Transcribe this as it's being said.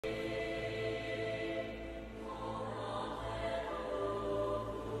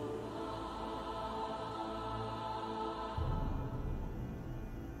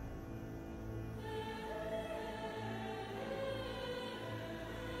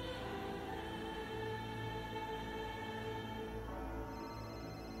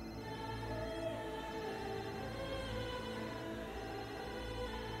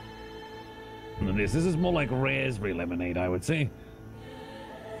than this. This is more like raspberry lemonade, I would say.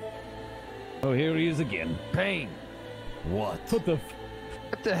 Oh, here he is again. Pain. What?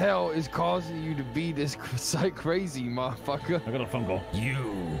 What the hell is causing you to be this crazy, motherfucker? I got a phone call.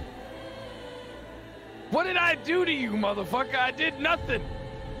 You. What did I do to you, motherfucker? I did nothing.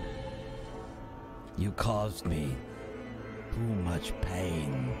 You caused me too much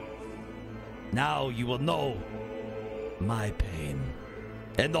pain. Now you will know my pain.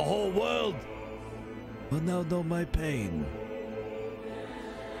 And the whole world will now know my pain.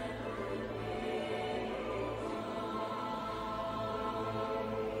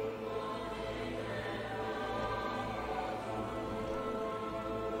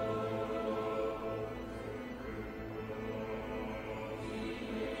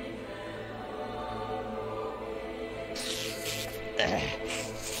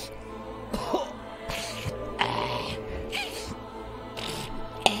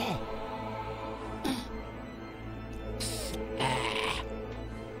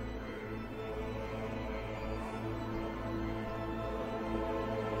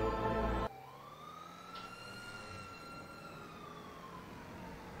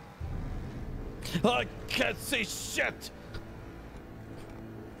 I can't see shit!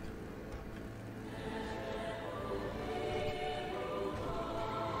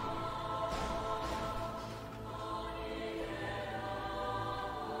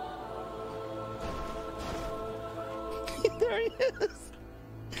 There he is!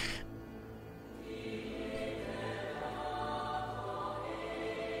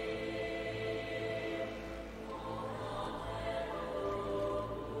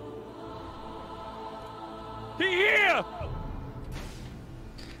 Here!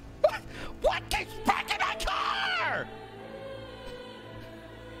 What keeps breaking my car?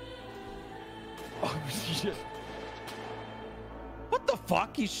 Oh shit! What the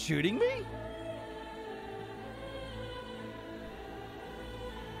fuck? He's shooting me?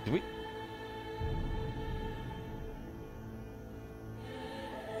 Do we?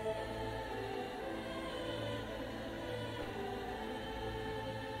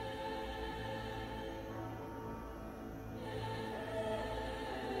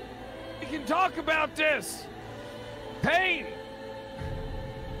 We can talk about this. Pain.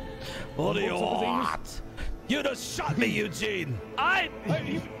 What do you want? You just shot me, Eugene.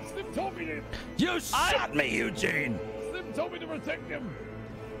 Slim told me to. You shot me, Eugene. Slim told me to protect him.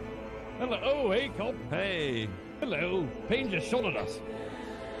 Hello. Oh, hey, cop. Hey. Hello. Payne just shot at us.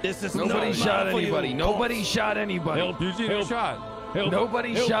 This is Nobody shot for you, anybody. Nobody cops. shot anybody. Help. Eugene Help. was shot. Help.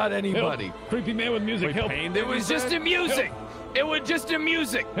 Nobody Help. shot anybody. Help. Creepy man with music. Wait, Help. Payne It did, was you just said? the music. It was just the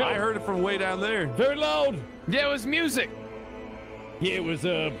music. I heard it from way down there. Very loud. Yeah, it was music. Yeah, it was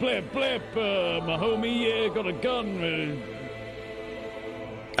blap blap. My homie got a gun.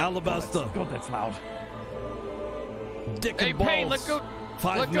 Alabaster. God, that's loud. Dick Hey, and balls. Payne, let's go.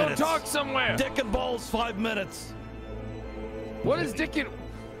 5 Let's minutes. go talk somewhere. Dick and balls, 5 minutes. What is Dick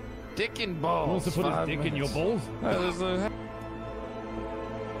and balls? Wants to put his 5 dick in your minutes. balls? There's a...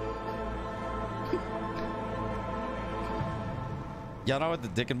 Y'all know what the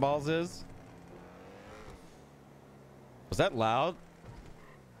dick and balls is? Was that loud?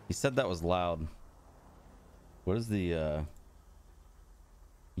 He said that was loud. What is the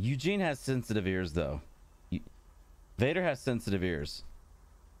Eugene has sensitive ears though. Vader has sensitive ears.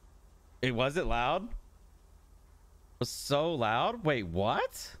 Was it loud? It was so loud? Wait,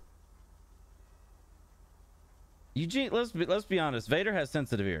 what? Eugene, let's be honest. Vader has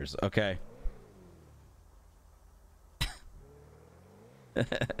sensitive ears, okay?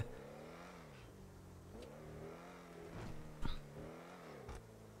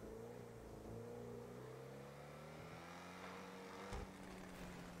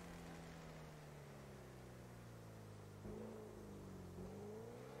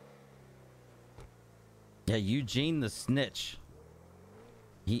 Yeah, Eugene the snitch.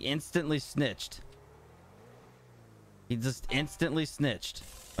 He instantly snitched. He just instantly snitched.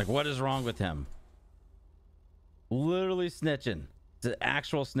 Like, what is wrong with him? Literally snitching. It's an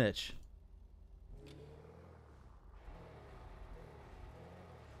actual snitch.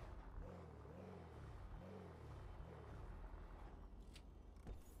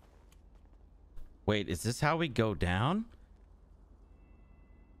 Wait, is this how we go down?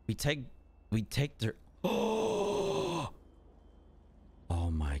 We take their... Oh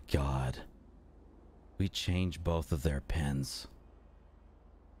my god. We change both of their pens.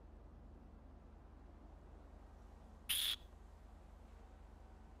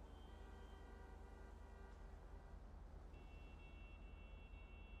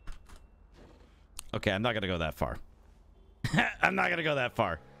 Okay, I'm not gonna go that far. I'm not gonna go that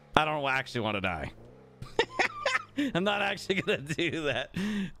far. I don't actually want to die. I'm not actually gonna do that.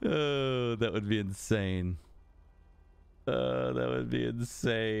 Oh, that would be insane. That would be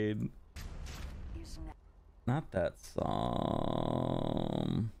insane. Not that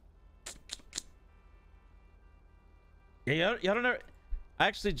song. Yeah, you don't know. I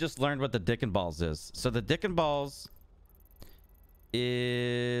actually just learned what the Dick and Balls is. So the Dick and Balls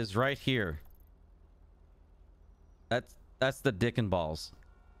is right here. That's the Dick and Balls.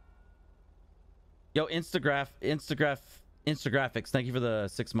 Yo, Instagraphics, thank you for the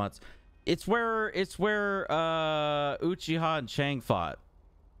 6 months. It's where Uchiha and Chang fought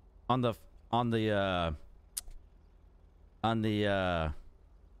on the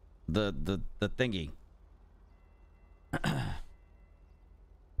thingy.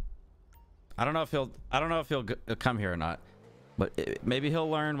 I don't know if he'll come here or not, but maybe he'll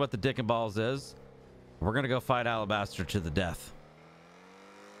learn what the Dick and Balls is. We're gonna go fight Alabaster to the death.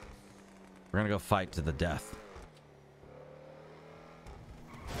 We're gonna go fight to the death.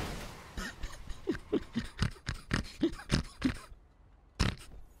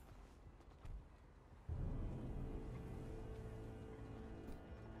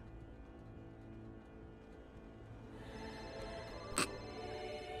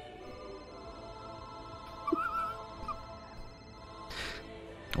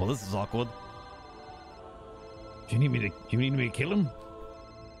 Well, this is awkward. Do you need me to kill him?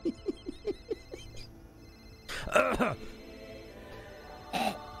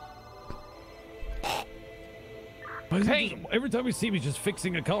 Pain. Every time we see him, he's just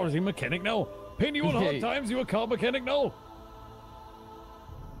fixing a car. Is he a mechanic now? Pain, you on hard times? You a car mechanic now?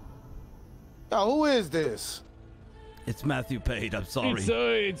 Oh, who is this? It's Matthew Pate. I'm sorry. I'll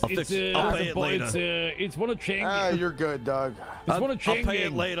pay it later. It's one of Chang. Ah, you're good, Doug. It's one of Chang. I'll pay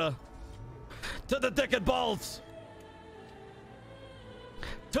it later. To the Dick and Balls.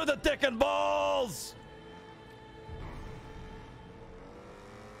 To the Dick and Balls.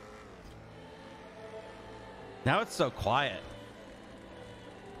 Now it's so quiet.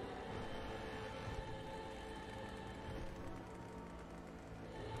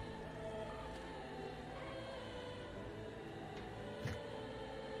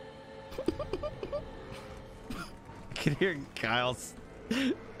 I can hear Kyle's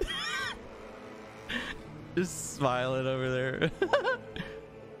just smiling over there.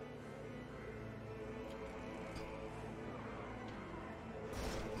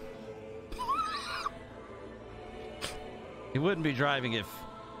 He wouldn't be driving if...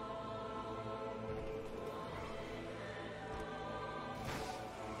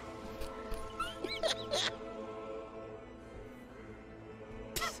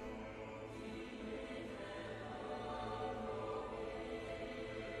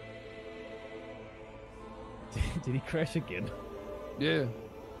 Did he crash again? Yeah.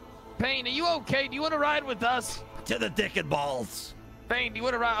 Payne, are you okay? Do you want to ride with us? To the Dick and Balls. Payne, do you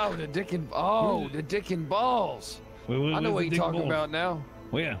want to ride? Oh, the Dick and Balls. I know what you're talking about now.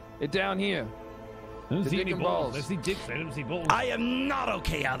 Where? It down here. I don't The see dick any and balls. balls. I see dicks. I don't see balls. I am not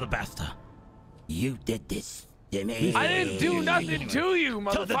okay, Alabaster. You did this to me. I didn't do nothing to you,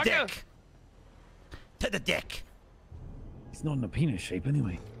 To the motherfucker. dick. To the dick. It's not in a penis shape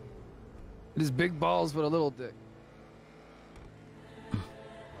anyway. It is big balls with a little dick.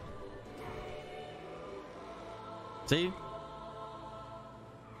 See?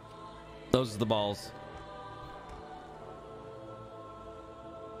 Those are the balls.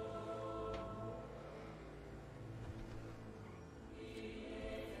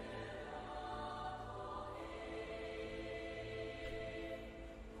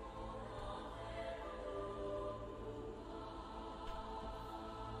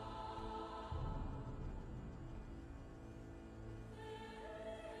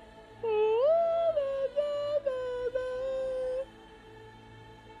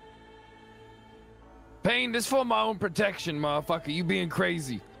 Payne, this for my own protection, motherfucker. You being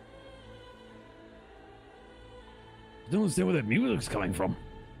crazy. I don't understand where that music's coming from.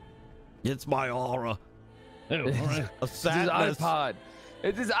 It's my aura. Oh, all right. A It's his sadness. iPod.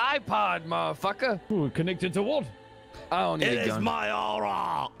 It's his iPod, motherfucker. Ooh, connected to what? I don't need It a is gun. my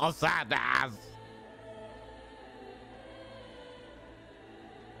aura. A sadness.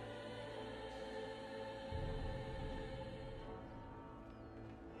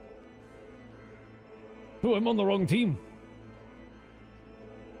 Oh, I'm on the wrong team.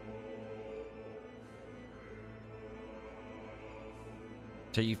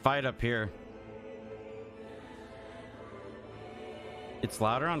 So you fight up here. It's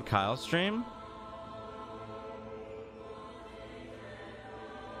louder on Kyle's stream?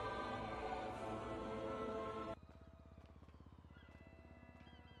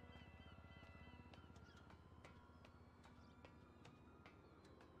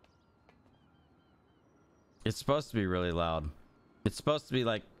 It's supposed to be really loud. It's supposed to be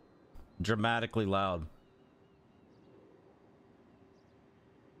like dramatically loud.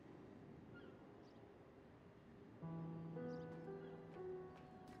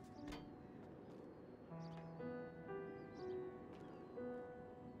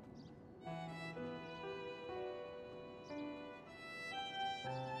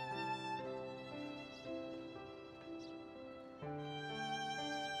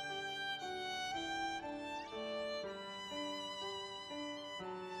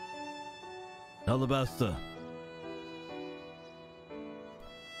 Alabaster.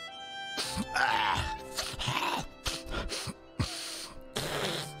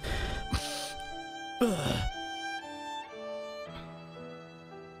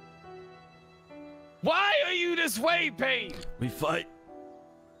 Why are you this way, Pain? We fight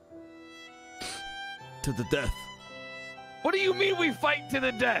to the death. What do you mean we fight to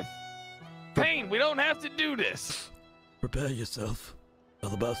the death? Pain, we don't have to do this. Prepare yourself,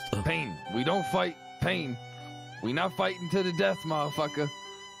 Alabaster. Pain, we don't fight. Pain, we not fighting to the death, motherfucker.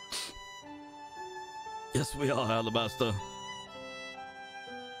 Yes, we are, Alabaster.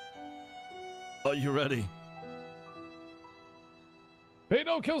 Are you ready? Pain,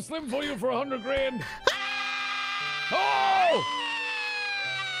 I'll kill Slim for you for 100 grand. Oh!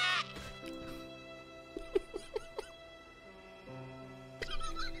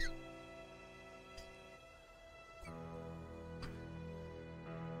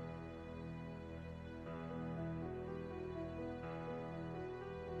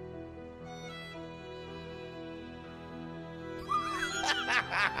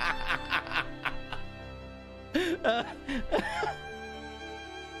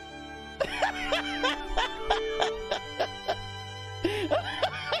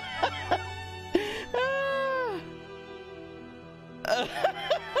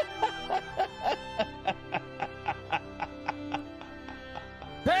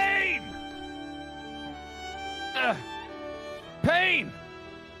 Pain! Pain!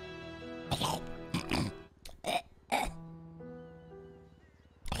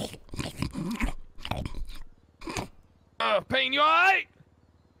 Pain, you alright?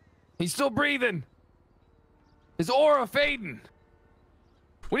 He's still breathing. His aura fading.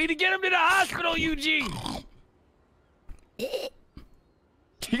 We need to get him to the hospital, Eugene.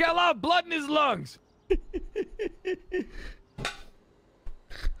 He got a lot of blood in his lungs.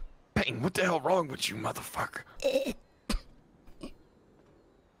 Pain, what the hell wrong with you, motherfucker?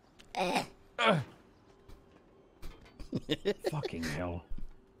 Fucking hell.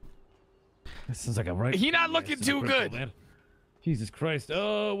 This sounds like a right. He not looking too good. Man. Jesus Christ.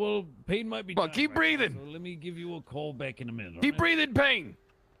 Oh, well, Pain might be. Come on, down keep right breathing. now, so let me give you a call back in a minute. Keep breathing, Pain.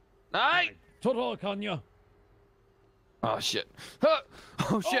 All right? Total Kanya. Oh, shit.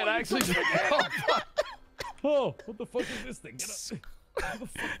 Oh, shit, I actually... Oh, fuck. Oh, what the fuck is this thing? Get up. Who the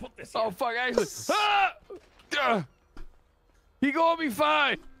fuck put this here? Oh, fuck, I actually... He gonna be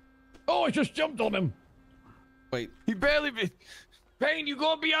fine. Oh, I just jumped on him. Wait. He barely be... Pain, you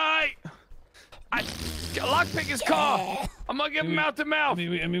gonna be all right. I lockpick his car. I'm gonna give him mouth to mouth. I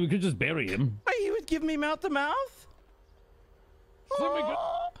mean, we could just bury him. Wait, you would give me mouth to mouth? So we could-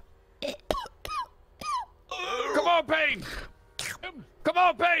 Come on, Pain. Come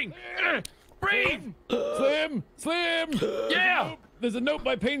on, Pain. Breathe. Slim! Slim! Yeah. There's a note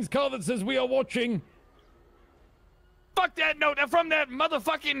by Pain's car that says we are watching. Fuck that note. They're from that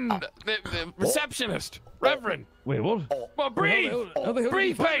motherfucking the receptionist. Reverend. Wait, what? Come on, breathe. How the hell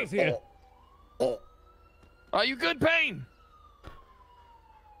Breathe, did you find Pain. us here? Are you good, Pain?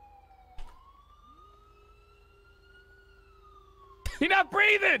 He not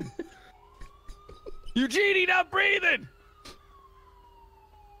breathing. Eugene, he not breathing.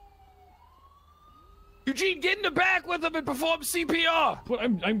 Eugene, get in the back with him and perform CPR. What,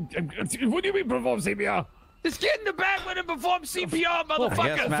 what do you mean perform CPR? Just get in the back with him and perform CPR, I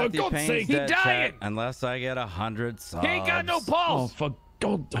motherfucker. guess for Matthew God's Payne's sake, he dead, dying. chat, unless I get 100 subs. He ain't got no Oh, pulse. for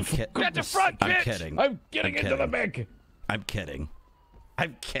God. I'm kidding. Get the front, bitch. I'm kidding. I'm getting I'm into the kidding. back. I'm kidding.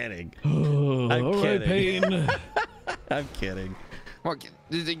 I'm kidding. I'm all right, kidding. Pain. I'm kidding. Well,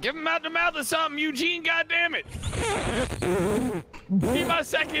 did they give him mouth to mouth or something, Eugene? Goddamn it! Be my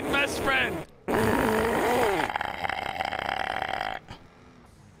second best friend.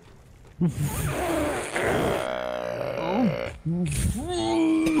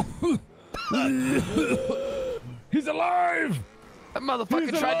 He's alive! That motherfucker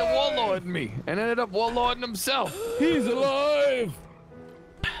He's tried to alive. warlord me and ended up warlording himself. He's alive!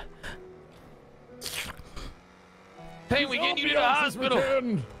 Pain, we getting you to the hospital.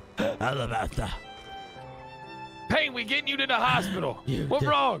 Returned. Alabaster. Pain, we getting you to the hospital. You What's did-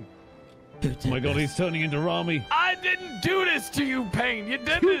 wrong? Oh my God, he's turning into Rami. I didn't do this to you, Payne. You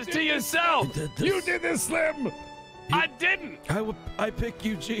did this to yourself. You did this, Slim. I didn't. I pick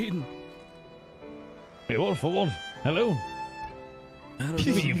Eugene. Hey, what for what? Hello? I don't What do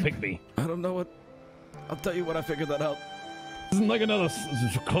you mean you know. picked me? I don't know what. I'll tell you when I figure that out. This isn't like another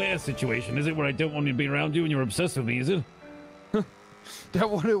Claire situation, is it? Where I don't want you to be around you and you're obsessed with me, is it? That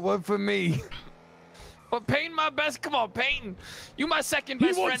what it was for me. But Payne, my best. Come on, Payne. You my second best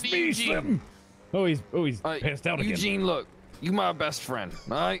He friend wants to me, Eugene. Slim. Oh, he's All right, passed out again. Eugene, look. You my best friend.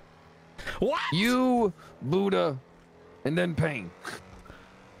 All right. What? You, Buddha, and then Payne.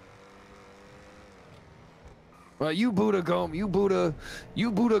 Well, you Buddha Goma, you Buddha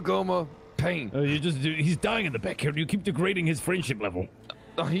Goma, Payne. He's dying in the back here. You keep degrading his friendship level.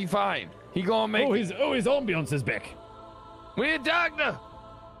 Oh, he fine. He gonna make it. His ambiance is back. We need a doctor.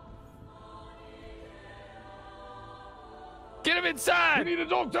 Get him We inside. need a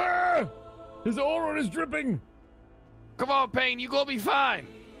doctor. His aura is dripping. Come on, Payne. You gonna be fine.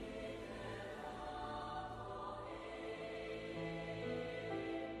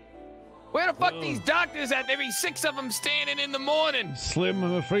 Where the fuck these doctors at? There be 6 of them standing in the morning. Slim,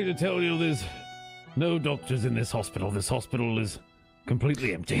 I'm afraid to tell you there's no doctors in this hospital. This hospital is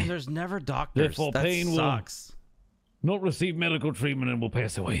completely empty. There's never doctors. Therefore, That Payne will- sucks. Not receive medical treatment and will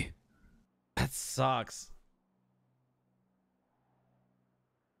pass away. That sucks.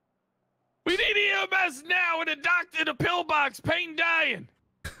 We need EMS now and a doctor in a pillbox. Payne dying.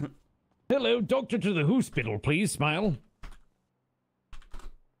 Hello, doctor to the hospital, please. Smile.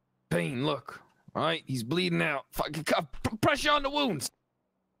 Payne, look. All right, he's bleeding out. Fucking pressure on the wounds.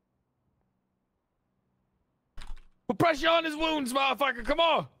 Put pressure on his wounds, motherfucker. Come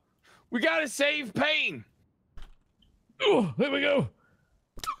on. We gotta save Payne. Oh, there we go.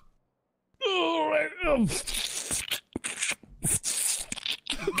 All right.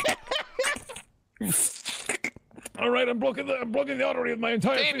 All right, I'm blocking the artery with my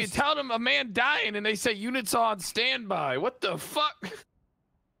entire Damn, you fist. tell them a man dying and they say units on standby. What the fuck?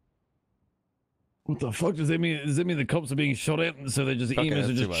 What the fuck does that mean? Does that mean the cops are being shot at, and so they're just Okay, EMS are that's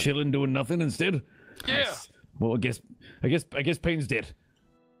too just bad. chilling, doing nothing instead? Yeah. Well, I guess Payne's dead.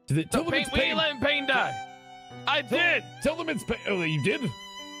 Tell them Payne, it's we ain't Payne. letting Payne die. I did. Tell them it's Payne. Oh, you did?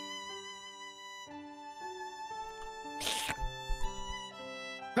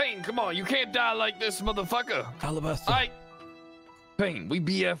 Payne, come on. You can't die like this, motherfucker. Alabaster. All right. Payne, we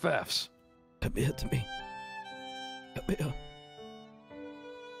BFFs. Come here to me. Come here.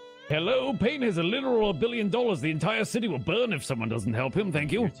 Hello, Payne has a literal $1 billion. The entire city will burn if someone doesn't help him.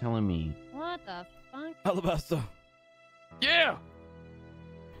 Thank you. You're telling me. What the fuck? Alabaster. Yeah.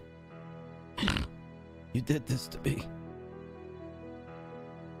 You did this to me.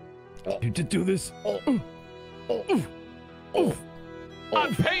 You did do this.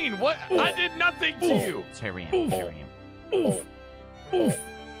 I'm Payne. What? I did nothing to you. Terry him.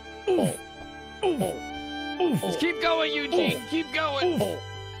 Just keep going, Eugene. Keep going.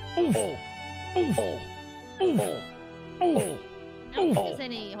 I don't think there's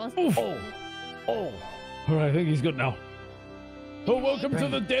any hospital. All right, I think he's good now. Oh, welcome to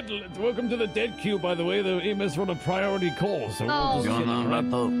the dead queue. By the way, the EMS are on a priority call, so we'll Oh, just get on, right.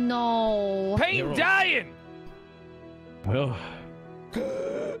 Rato? no. Payne dying. Well,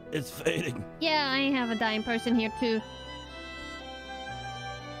 It's fading. Yeah, I have a dying person here too.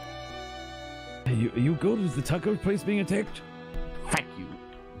 you good? Is the taco place being attacked? Fuck you,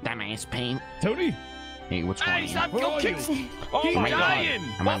 dumbass Payne. Tony? Hey, what's Hey, going stop Where your are you? kicks. Oh He's my God. dying.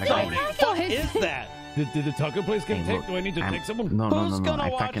 I'm on the Oh, ground. Taco Is that? Did the taco place get Hey, attacked? look, Do I need to I'm- take someone? No, Who's no, no, gonna I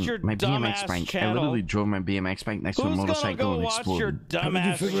watch fucking your my BMX dumbass bike. I channel? literally drove my BMX bike next to a Who's gonna motorcycle go and watch your exploded.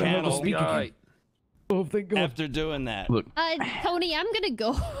 dumbass figure out how to channel speak? All right. Oh, thank God. after doing that? Look, Tony, I'm gonna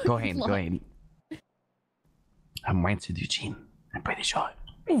go. go ahead, go ahead. I'm went to Eugene. I'm pretty sure.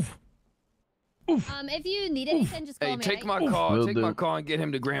 Oof. If you need anything, just call Hey, me. take right? my car. Will Take do. my car and get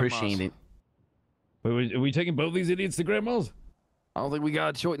him to grandma's. Appreciate it. Wait, are we taking both these idiots to grandma's? I don't think we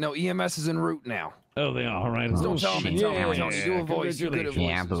got a choice. No, EMS is en route now. Oh, they are. All right. Oh, Don't tell me. shit. Tell me. Yeah, Tell me. yeah, Do a voice. You're good at voices,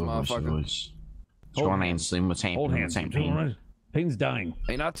 Yeah, but motherfucker. what's going on, Slim? What's Hold happening? hands. What's You two, all happening? right? Payne's dying.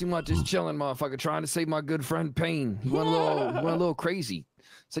 Hey, not too much. Just chilling, motherfucker. Trying to save my good friend Payne. He went a little crazy.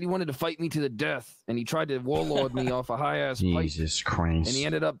 Said he wanted to fight me to the death, and he tried to warlord me off a high ass pipe, Jesus Christ. and he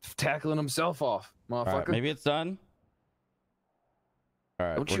ended up tackling himself off, All motherfucker. right, maybe it's done. All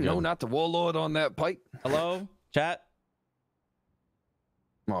right. Don't we're you know good. not to warlord on that pipe? Hello, chat.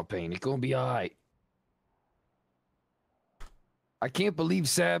 Come on, Payne. It's gonna be all right. I can't believe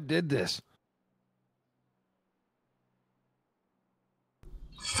Sab did this.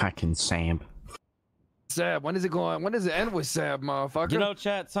 Fucking Sam. Sab, when is it going? When does it end with Sab, motherfucker? You know,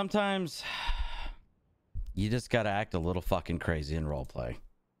 chat, sometimes you just gotta act a little fucking crazy in roleplay.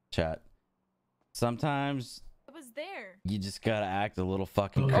 Chat. Sometimes It was there. you just gotta act a little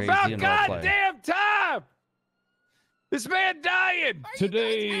fucking crazy about in roleplay. goddamn time! This man dying!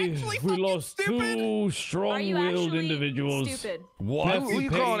 Today, we lost two Are you strong-willed actually individuals. stupid? What? Who you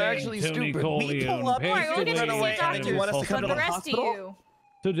Payne calling and actually Tony stupid? Collier We pull up, passed what did away you in say, a Doctor? You want us to come But to the the rest hospital? of you.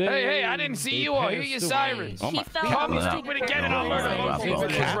 Today, Hey, I didn't see they you all. Hear passed your away. sirens. Oh He my fell Call me off the stupid again and I'll paralyzed. learn about Capital.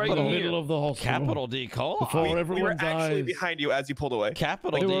 it right in the here. middle of the hospital. Capital D. Cole? Before We were everyone actually dies, behind you as you pulled away.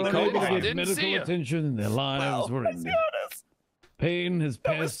 Capital they D. were Cole? unable to get Didn't see medical ya. attention. Their lives were ended. Payne has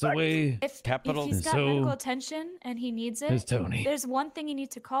passed away. If Capital- he's got So- medical attention and he needs There's it, Tony. there's one thing you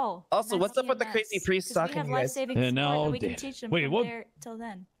need to call. Also, and what's that's up with the EMS, crazy priest 'cause stalking we have you guys? life-saving They're support now that we can dead. teach them Wait, from what? there till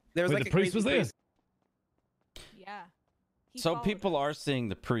then. There was Wait, like the a priest crazy was there? priest. Yeah. He So followed people us. are seeing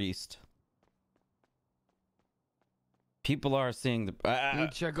the priest. People are seeing the. Let me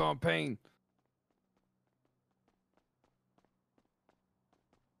check on Payne.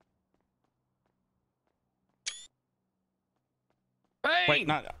 Payne! wait,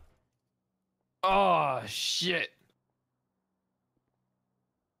 not. Oh, shit.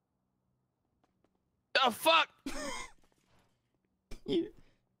 The fuck?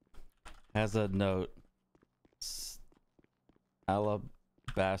 Has a note.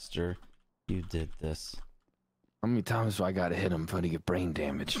 Alabaster, you did this. How many times do I gotta hit him for him to get brain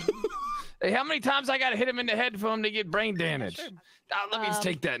damage? Hey, how many times I gotta hit him in the head for him to get brain damage? Let me just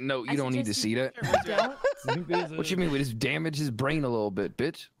take that note. You I don't need to suggest see you that. don't. I think there's What a- you mean? We just damage his brain a little bit,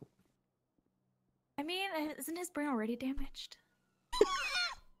 bitch. I mean, isn't his brain already damaged?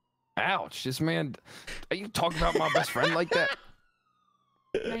 Ouch. This man. Are you talking about my best friend like that?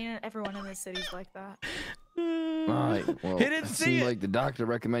 I mean, everyone in this city's like that. All right. Well, He didn't it see seemed it. like the doctor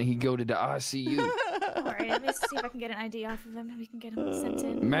recommended he go to the ICU. All right, let me see if I can get an ID off of him and we can get him sent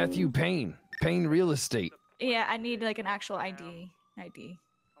in. Matthew Payne. Payne Real Estate. Yeah, I need like an actual ID. I want to be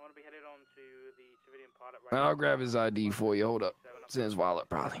headed on to the civilian pilot right I'll now. grab his ID for you. Hold up. It's in his wallet,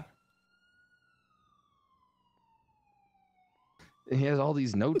 probably. He has all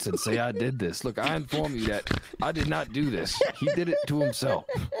these notes that say I did this. Look, I inform you that I did not do this. He did it to himself.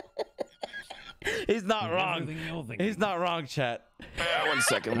 He's not wrong. Everything you're thinking. He's not wrong, chat. 1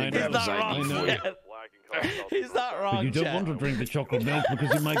 second. Let me I know. grab He's his not ID wrong, for you. chat. He's not wrong, But you don't chat. want to drink the chocolate milk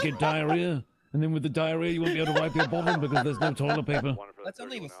because you might get diarrhea. And then with the diarrhea, you won't be able to wipe your bottom because there's no toilet paper. That's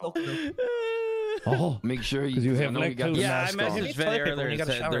only with silk though. Oh, Make sure you 'Cause you I have know you got lactose. the Yeah, I mask on. messaged Need Vinny toilet paper earlier when you and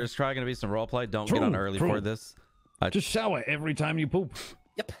gotta said shower. there's probably going to be some roleplay. Don't True, get on early true. for this. just shower every time you poop.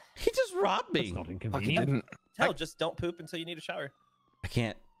 Yep. He just robbed That's me. not Fuck, he inconvenient. didn't. Tell, just don't poop until you need a shower. I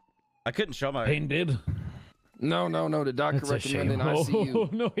can't. I couldn't show my. Payne did. No. The doctor That's a shame. recommended ICU. Oh,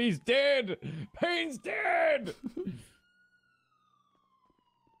 no, he's dead. Payne's dead.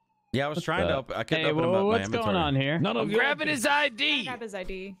 Yeah, I was trying to. I couldn't Hey, open him up my what's inventory. going on here? None of I'm your grabbing his ID. Grab his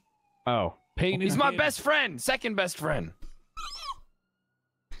ID. Oh, Payne He's is my dead. best friend. Second best friend.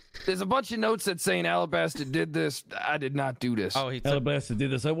 There's a bunch of notes that saying Alabaster did this. I did not do this. Oh, he took. Alabaster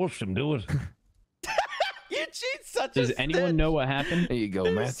did this. I watched him do it. Eugene's such does a anyone snitch. know what happened? There you go,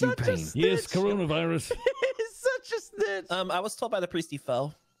 He's Matthew such a Payne. Yes, Snitch. coronavirus. He's such a snitch. I was told by the priest he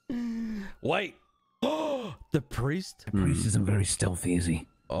fell. Wait. The priest? The priest isn't very stealthy, is he?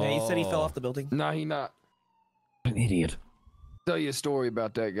 Oh. Yeah, he said he fell off the building. Nah, he not. An idiot. Tell you a story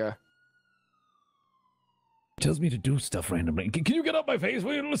about that guy. Tells me to do stuff randomly. Can you get up my face?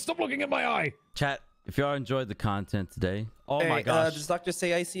 Will you stop looking at my eye? Chat, if y'all enjoyed the content today. Oh Hey, my gosh. does doctor say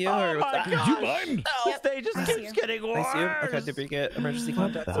ICU Oh or what's my that? Did you mind? No, they just ICU. keeps getting worse. ICU? Okay, did we get emergency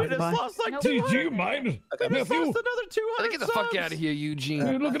contact? We just lost like Nope. Do 200. you mind? We just Matthew? lost another 200 Get the fuck subs. out of here, Eugene.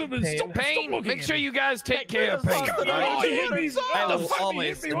 Hey, look at him. Stop, Payne, stop looking make at sure him. you guys take care of Payne. Hey, all right? Oh, he hit me. I Oh, will fuck, he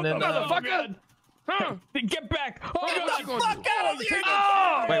always, hit me. and What then, the Motherfucker! Huh? Get back! Oh, what you gonna do? out of here!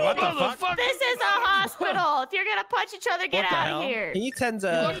 Oh, Wait, what the fuck? motherfucker! This is a hospital. If you're gonna punch each other, get What the out hell? of here. He tends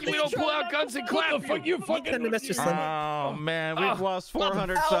Lucky we don't pull out guns and What clap the fuck? You tend to fucking. miss your son. Oh man, we've lost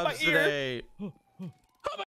 400 Ow, my subs ear. today.